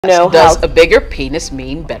Does a bigger penis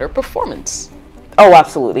mean better performance? Oh,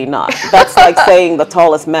 absolutely not. That's like saying the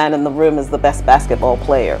tallest man in the room is the best basketball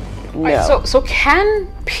player. No. Right, so can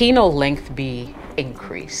penile length be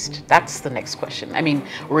increased? That's the next question. I mean,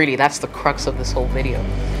 really, that's the crux of this whole video.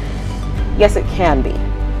 Yes, it can be.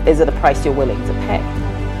 Is it a price you're willing to pay?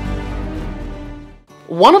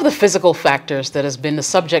 One of the physical factors that has been the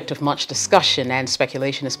subject of much discussion and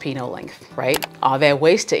speculation is penile length, right? Are there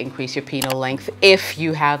ways to increase your penile length if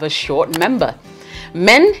you have a short member?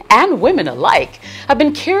 Men and women alike have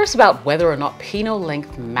been curious about whether or not penile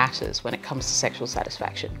length matters when it comes to sexual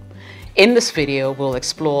satisfaction. In this video, we'll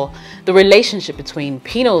explore the relationship between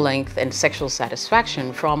penile length and sexual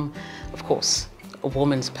satisfaction from, of course, a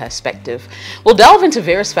woman's perspective. We'll delve into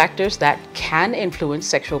various factors that can influence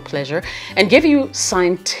sexual pleasure and give you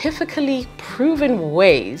scientifically proven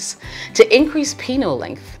ways to increase penile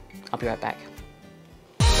length. I'll be right back.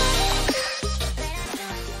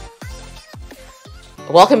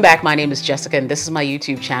 Welcome back. My name is Jessica and this is my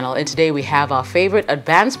YouTube channel, and today we have our favorite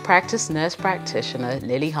advanced practice nurse practitioner,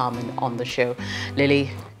 Lily Harmon, on the show.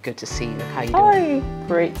 Lily, good to see you. How you doing? Hi,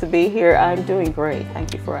 great to be here. I'm doing great.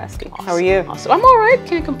 Thank you for asking. Awesome. How are you? Awesome. I'm all right.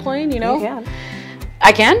 Can't complain, you know. You can.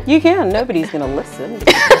 I can? You can. Nobody's going to listen.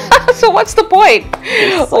 So what's the point?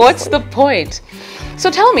 What's the point?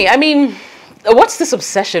 So tell me, I mean, what's this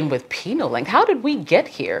obsession with penile length? How did we get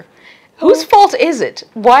here? Whose fault is it?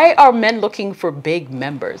 Why are men looking for big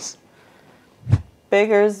members?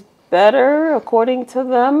 Bigger's better, according to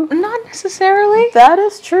them. Not necessarily. That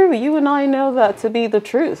is true. You and I know that to be the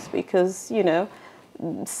truth because, you know,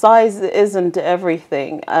 size isn't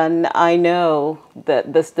everything. And I know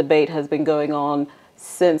that this debate has been going on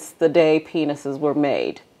since the day penises were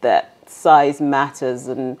made, that size matters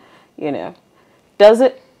and, you know. Does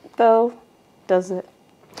it, though? Does it?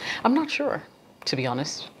 I'm not sure, to be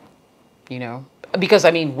honest. You know, because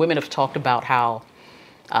I mean, women have talked about how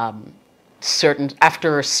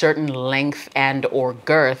after a certain length and or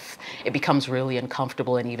girth, it becomes really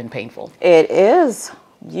uncomfortable and even painful. It is.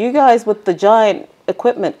 You guys with the giant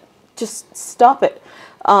equipment, just stop it.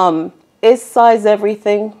 Is size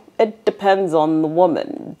everything? It depends on the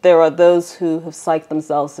woman. There are those who have psyched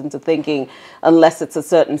themselves into thinking, unless it's a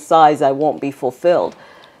certain size, I won't be fulfilled.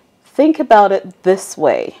 Think about it this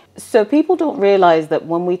way. So people don't realize that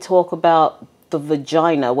when we talk about the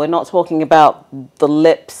vagina, we're not talking about the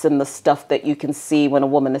lips and the stuff that you can see when a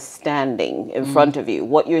woman is standing in front of you.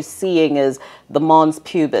 What you're seeing is the mons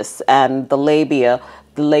pubis and the labia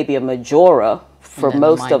majora for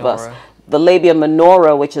most of us. The labia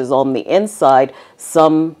minora, which is on the inside,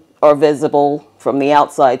 some are visible from the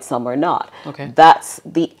outside, some are not. Okay. That's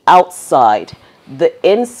the outside. The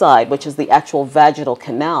inside, which is the actual vaginal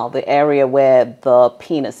canal, the area where the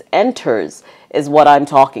penis enters, is what I'm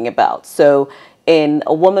talking about. So in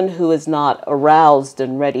a woman who is not aroused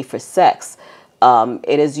and ready for sex,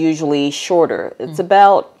 it is usually shorter. It's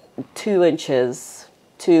about 2 inches,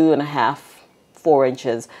 2.5, 4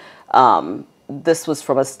 inches. This was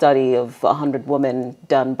from a study of 100 women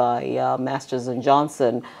done by Masters and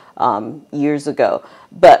Johnson years ago.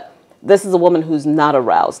 But this is a woman who's not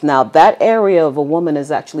aroused. Now, that area of a woman is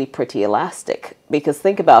actually pretty elastic because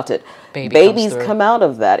think about it. Babies come out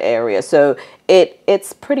of that area. So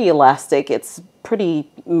it's pretty elastic. It's pretty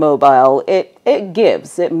mobile. It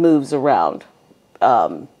gives. It moves around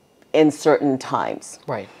in certain times.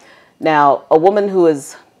 Right. Now, a woman who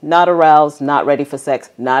is not aroused, not ready for sex,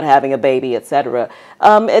 not having a baby, etc.,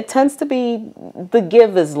 it tends to be the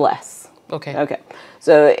give is less. Okay. Okay.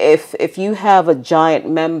 So if you have a giant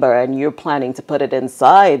member and you're planning to put it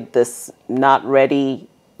inside this not ready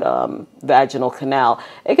vaginal canal,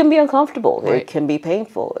 it can be uncomfortable. Right. It can be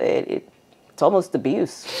painful. It's almost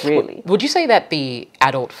abuse, really. Would you say that the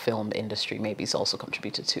adult film industry maybe has also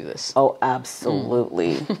contributed to this? Oh,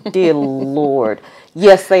 absolutely. Dear Lord.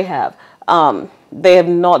 Yes, they have. They have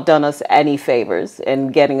not done us any favors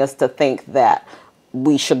in getting us to think that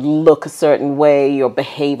we should look a certain way or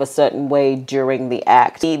behave a certain way during the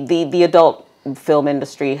act. The adult film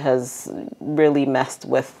industry has really messed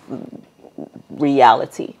with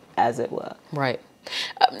reality, as it were. Right.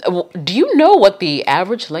 Do you know what the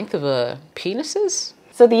average length of a penis is?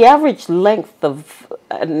 So the average length of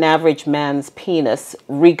an average man's penis,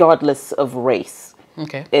 regardless of race,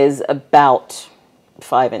 is about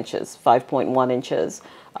 5 inches, 5.1 inches.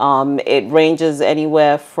 It ranges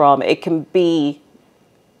anywhere from, it can be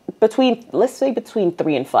between, let's say between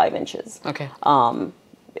 3 and 5 inches. Okay.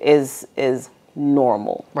 Is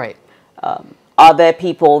normal. Right. Are there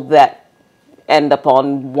people that end up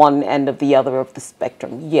on one end of the other of the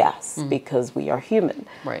spectrum? Yes, because we are human.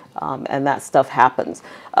 Right. And that stuff happens.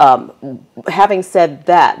 Having said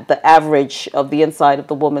that, the average of the inside of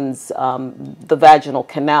the woman's, the vaginal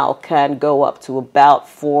canal can go up to about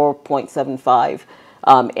 4.75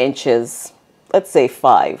 inches, let's say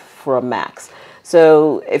 5 for a max.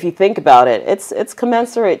 So if you think about it, it's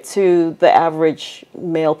commensurate to the average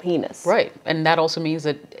male penis. Right. And that also means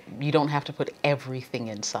that you don't have to put everything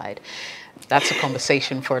inside. That's a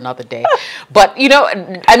conversation for another day. But, you know,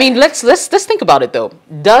 I mean, let's think about it, though.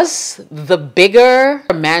 Does the bigger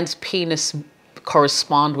a man's penis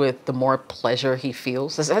correspond with the more pleasure he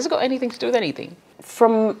feels? Has it got anything to do with anything?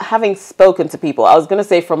 From having spoken to people, I was going to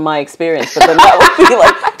say from my experience, but then that would be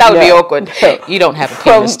like... That would be awkward. You don't have a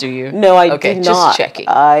penis, do you? No, I okay, do not. Just checking.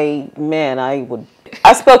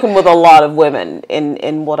 I've spoken with a lot of women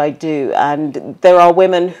in what I do, and there are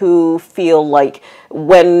women who feel like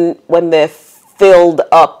when they're filled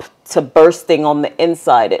up to bursting on the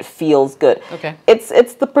inside, it feels good. Okay.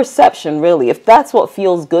 It's the perception, really. If that's what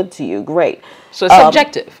feels good to you, great. So it's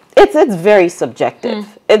subjective. It's very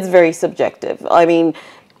subjective. It's very subjective. I mean,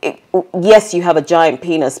 yes, you have a giant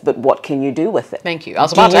penis, but what can you do with it? Thank you. I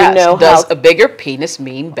was about to ask, does a bigger penis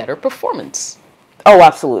mean better performance? Oh,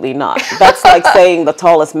 absolutely not. That's like saying the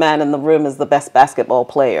tallest man in the room is the best basketball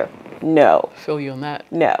player. No. Feel you on that.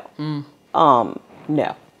 No.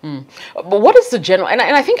 No. But what is the general, and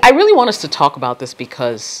I think I really want us to talk about this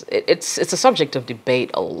because it's a subject of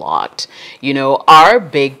debate a lot. You know, are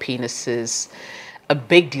big penises a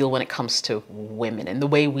big deal when it comes to women and the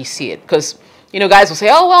way we see it? Because, you know, guys will say,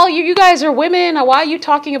 oh, well, you guys are women. Why are you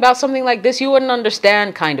talking about something like this? You wouldn't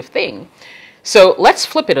understand, kind of thing. So let's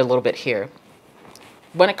flip it a little bit here.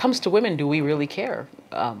 When it comes to women, do we really care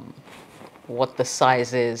what the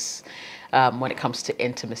size is when it comes to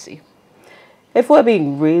intimacy? If we're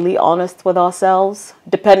being really honest with ourselves,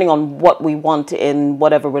 depending on what we want in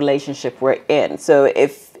whatever relationship we're in. So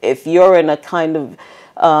if you're in a kind of,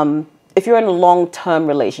 if you're in a long-term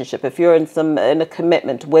relationship, if you're in a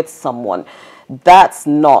commitment with someone, that's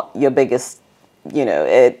not your biggest, you know,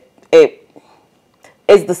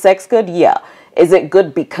 is the sex good? Yeah. Is it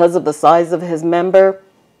good because of the size of his member?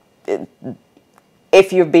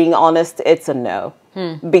 If you're being honest, it's a no.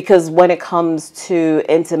 Because when it comes to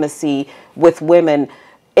intimacy with women,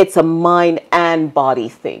 it's a mind and body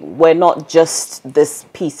thing. We're not just this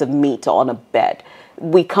piece of meat on a bed.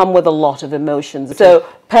 We come with a lot of emotions. So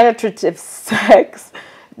penetrative sex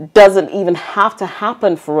doesn't even have to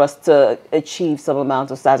happen for us to achieve some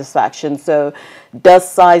amount of satisfaction. So does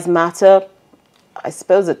size matter? I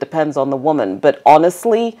suppose it depends on the woman, but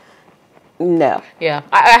honestly, no. Yeah,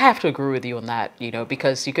 I have to agree with you on that, you know,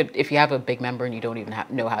 because you could, if you have a big member and you don't even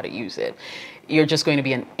know how to use it, you're just going to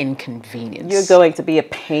be an inconvenience. You're going to be a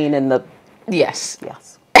pain in the... Yes.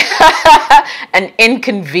 Yes. An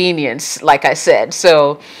inconvenience, like I said.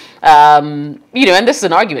 So, you know, and this is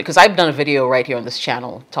an argument because I've done a video right here on this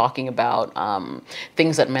channel talking about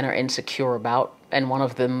things that men are insecure about. And one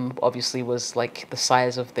of them obviously was like the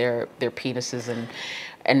size of their penises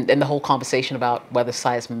and the whole conversation about whether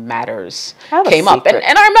size matters came up. And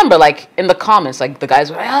I remember like in the comments, like the guys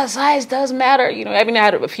were like, oh, size does matter. You know, I mean, I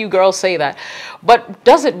had a few girls say that, but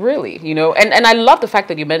does it really, you know? And I love the fact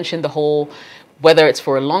that you mentioned the whole, whether it's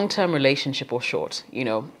for a long-term relationship or short, you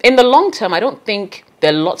know. In the long term, I don't think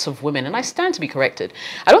there are lots of women, and I stand to be corrected,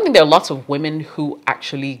 I don't think there are lots of women who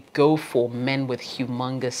actually go for men with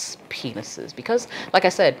humongous penises because, like I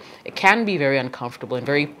said, it can be very uncomfortable and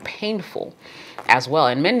very painful as well,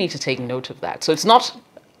 and men need to take note of that. So it's not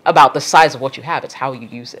about the size of what you have, it's how you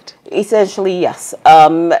use it. Essentially, yes.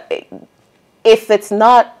 If it's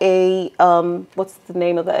not a, what's the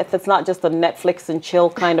name of that? If it's not just a Netflix and chill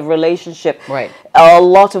kind of relationship, right, a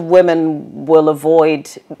lot of women will avoid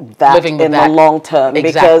that in the long term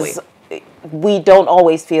because we don't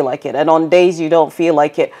always feel like it. And on days you don't feel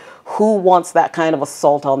like it, who wants that kind of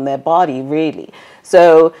assault on their body, really?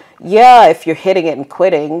 So, yeah, if you're hitting it and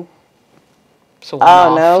quitting, so I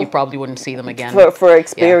don't know, you probably wouldn't see them again. For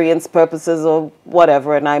experience purposes or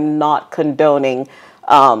whatever, and I'm not condoning...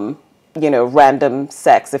 you know, random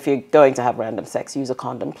sex. If you're going to have random sex, use a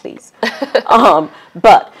condom, please.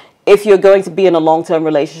 But if you're going to be in a long-term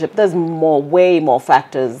relationship, there's way more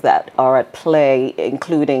factors that are at play,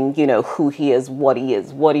 including, you know, who he is, what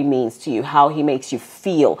he means to you, how he makes you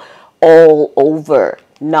feel all over,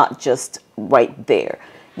 not just right there.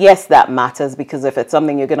 Yes, that matters because if it's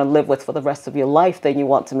something you're going to live with for the rest of your life, then you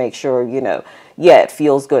want to make sure, you know, yeah, it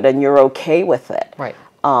feels good and you're okay with it. Right.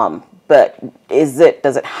 But does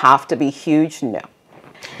it have to be huge? No.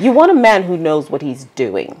 You want a man who knows what he's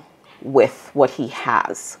doing. with what he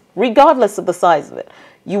has, regardless of the size of it.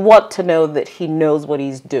 You want to know that he knows what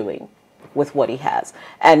he's doing with what he has.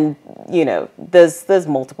 And, you know, there's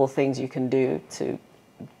multiple things you can do to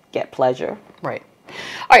get pleasure. Right.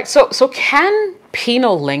 All right. So can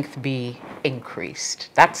penile length be increased?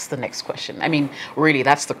 That's the next question. I mean, really,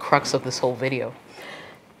 that's the crux of this whole video.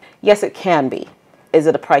 Yes, it can be. Is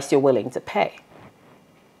it a price you're willing to pay?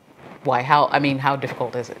 Why? How? I mean, how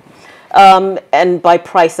difficult is it? And by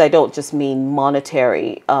price, I don't just mean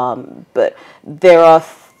monetary, but there are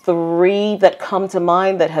three that come to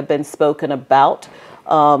mind that have been spoken about.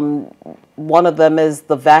 One of them is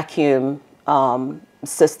the vacuum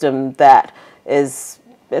system that it's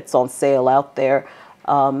on sale out there.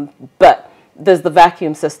 But there's the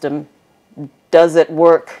vacuum system. Does it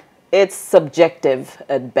work? It's subjective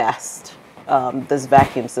at best, this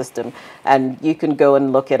vacuum system. And you can go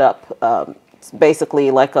and look it up. It's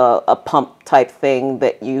basically like a pump type thing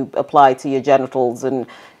that you apply to your genitals and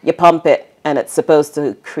you pump it, and it's supposed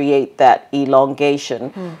to create that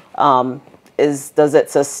elongation. Does it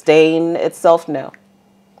sustain itself? No.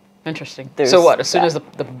 Interesting. So what? As soon as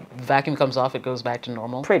the vacuum comes off, it goes back to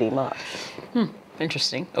normal? Pretty much.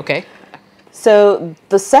 Interesting. Okay. So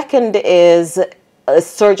the second is a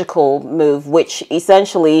surgical move, which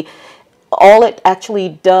essentially all it actually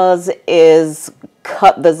does is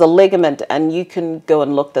cut. There's a ligament, and you can go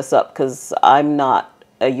and look this up because I'm not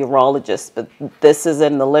a urologist, but this is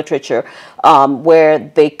in the literature, where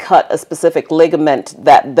they cut a specific ligament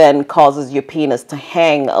that then causes your penis to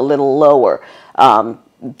hang a little lower,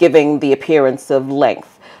 giving the appearance of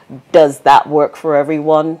length. Does that work for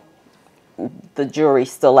everyone? The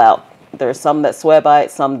jury's still out. There are some that swear by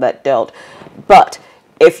it, some that don't. But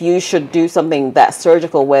if you should do something that's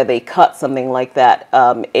surgical where they cut something like that,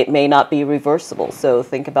 it may not be reversible. So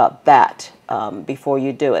think about that before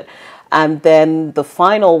you do it. And then the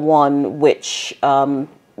final one, which the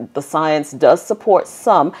science does support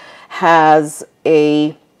some, has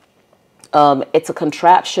it's a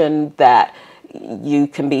contraption that you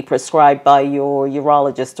can be prescribed by your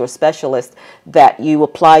urologist or specialist that you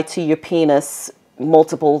apply to your penis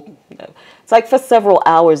multiple, it's like for several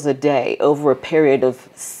hours a day over a period of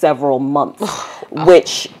several months,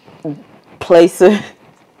 which places,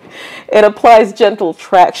 it applies gentle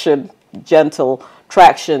traction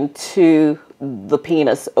to the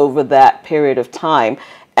penis over that period of time.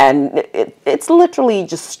 And it's literally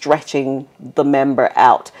just stretching the member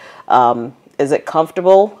out. Is it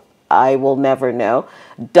comfortable? I will never know.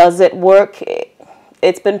 Does it work?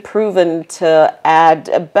 It's been proven to add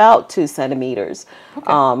about 2 centimeters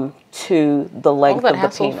to the length of the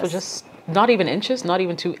penis. For just not even inches, not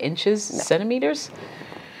even 2 inches, centimeters?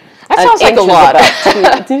 That sounds like a lot.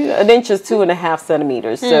 An inch is 2.5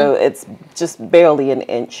 centimeters, so it's just barely an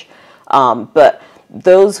inch. But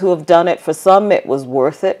those who have done it, for some it was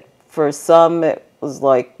worth it. For some it was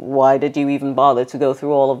like, why did you even bother to go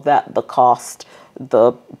through all of that? The cost,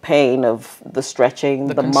 the pain of the stretching,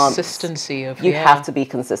 the months. The consistency of, you have to be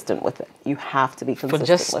consistent with it. You have to be consistent with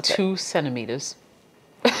it. For just 2 centimeters.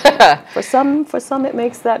 For some it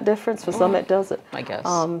makes that difference. For some it doesn't. I guess.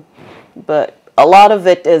 But a lot of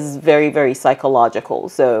it is very, very psychological.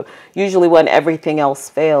 So usually when everything else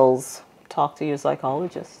fails, talk to your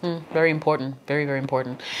psychologist. Very important. Very, very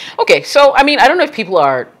important. Okay, so, I mean, I don't know if people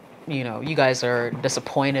are, you guys are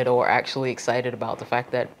disappointed or actually excited about the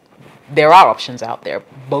fact that there are options out there,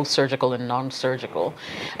 both surgical and non-surgical.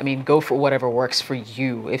 I mean, go for whatever works for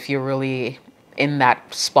you. If you're really in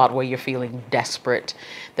that spot where you're feeling desperate,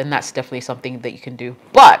 then that's definitely something that you can do.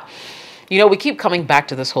 But, we keep coming back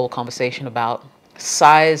to this whole conversation about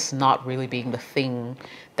size not really being the thing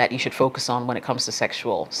that you should focus on when it comes to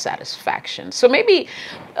sexual satisfaction. So maybe,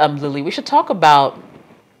 Lily, we should talk about,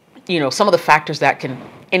 some of the factors that can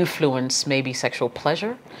influence maybe sexual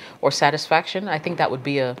pleasure or satisfaction. I think that would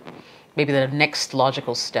be maybe the next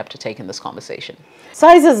logical step to take in this conversation.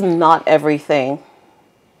 Size is not everything.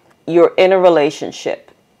 You're in a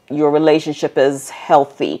relationship. Your relationship is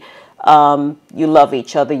healthy. You love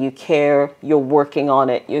each other. You care. You're working on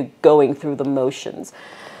it. You're going through the motions.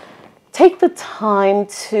 Take the time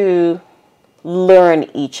to learn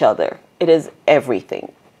each other. It is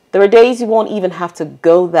everything. There are days you won't even have to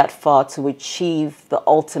go that far to achieve the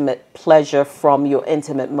ultimate pleasure from your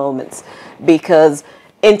intimate moments, because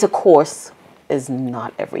intercourse is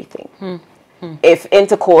not everything. If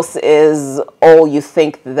intercourse is all you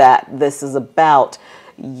think that this is about,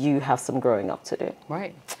 you have some growing up to do.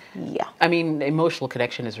 Right. Yeah. I mean, emotional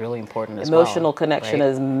connection is really important as well. Emotional connection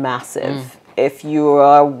is massive. If you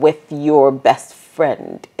are with your best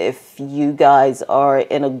friend, if you guys are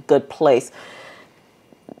in a good place,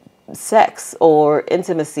 sex or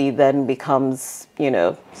intimacy then becomes, you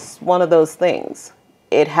know, one of those things.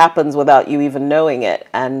 It happens without you even knowing it,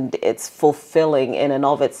 and it's fulfilling in and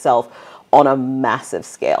of itself on a massive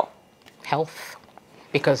scale. Health,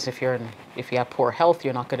 because if you have poor health,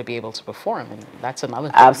 you're not going to be able to perform, and that's another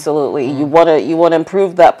thing. Absolutely. You want to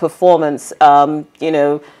improve that performance. You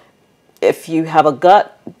know, if you have a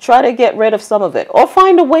gut, try to get rid of some of it, or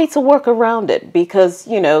find a way to work around it, because,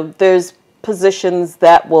 you know, there's positions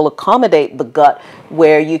that will accommodate the gut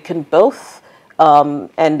where you can both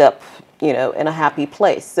end up, you know, in a happy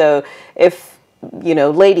place. So if, you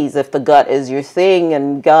know, ladies, if the gut is your thing,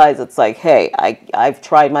 and guys, it's like, hey, I've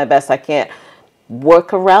tried my best, I can't,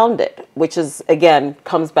 work around it, which is, again,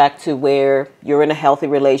 comes back to where you're in a healthy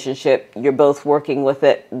relationship, you're both working with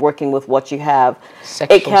it, working with what you have.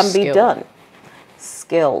 Sexual it can skill. be done.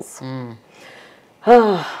 Skills.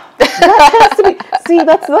 That has to be, see,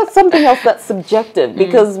 that's something else that's subjective,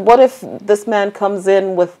 because what if this man comes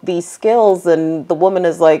in with these skills and the woman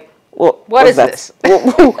is like, well, what is this?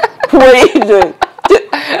 What are you doing?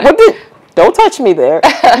 Don't touch me there.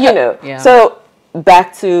 You know. Yeah. So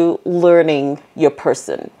back to learning your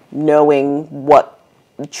person, knowing what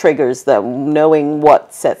triggers them, knowing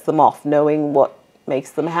what sets them off, knowing what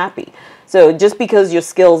makes them happy. So just because your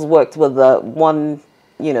skills worked with one,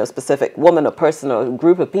 you know, specific woman or person or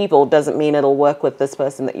group of people doesn't mean it'll work with this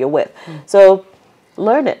person that you're with. So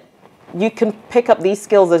learn it. You can pick up these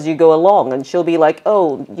skills as you go along, and she'll be like,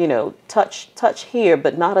 oh, you know, touch here,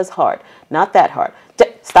 but not as hard, not that hard.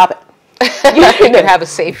 Stop it. You can have a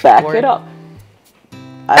safe back word. it up.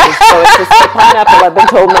 I was going to say pineapple. I've been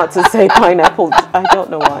told not to say pineapple. I don't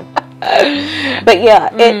know why. But yeah,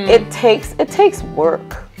 it takes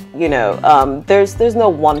work. You know, there's no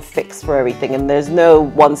one fix for everything, and there's no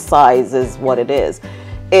one size is what it is.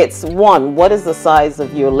 It's what is the size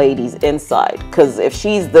of your lady's inside? Because if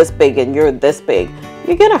she's this big and you're this big,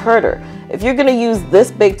 you're gonna hurt her. If you're gonna use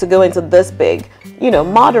this big to go into this big, you know,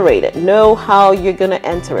 moderate it. Know how you're gonna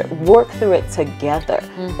enter it. Work through it together.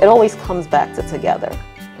 It always comes back to together.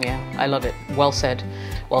 Yeah, I love it. Well said.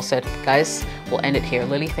 Well said. Guys, we'll end it here.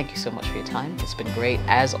 Lily, thank you so much for your time. It's been great,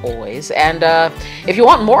 as always. And if you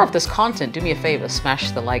want more of this content, do me a favor, smash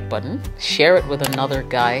the like button, share it with another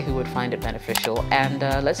guy who would find it beneficial, and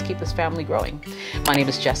let's keep this family growing. My name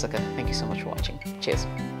is Jessica. Thank you so much for watching. Cheers.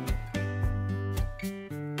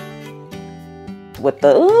 With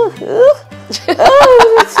the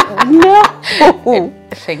no.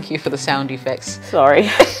 Thank you for the sound effects. Sorry.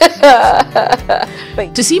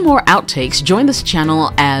 To see more outtakes, join this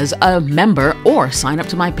channel as a member or sign up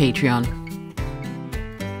to my Patreon.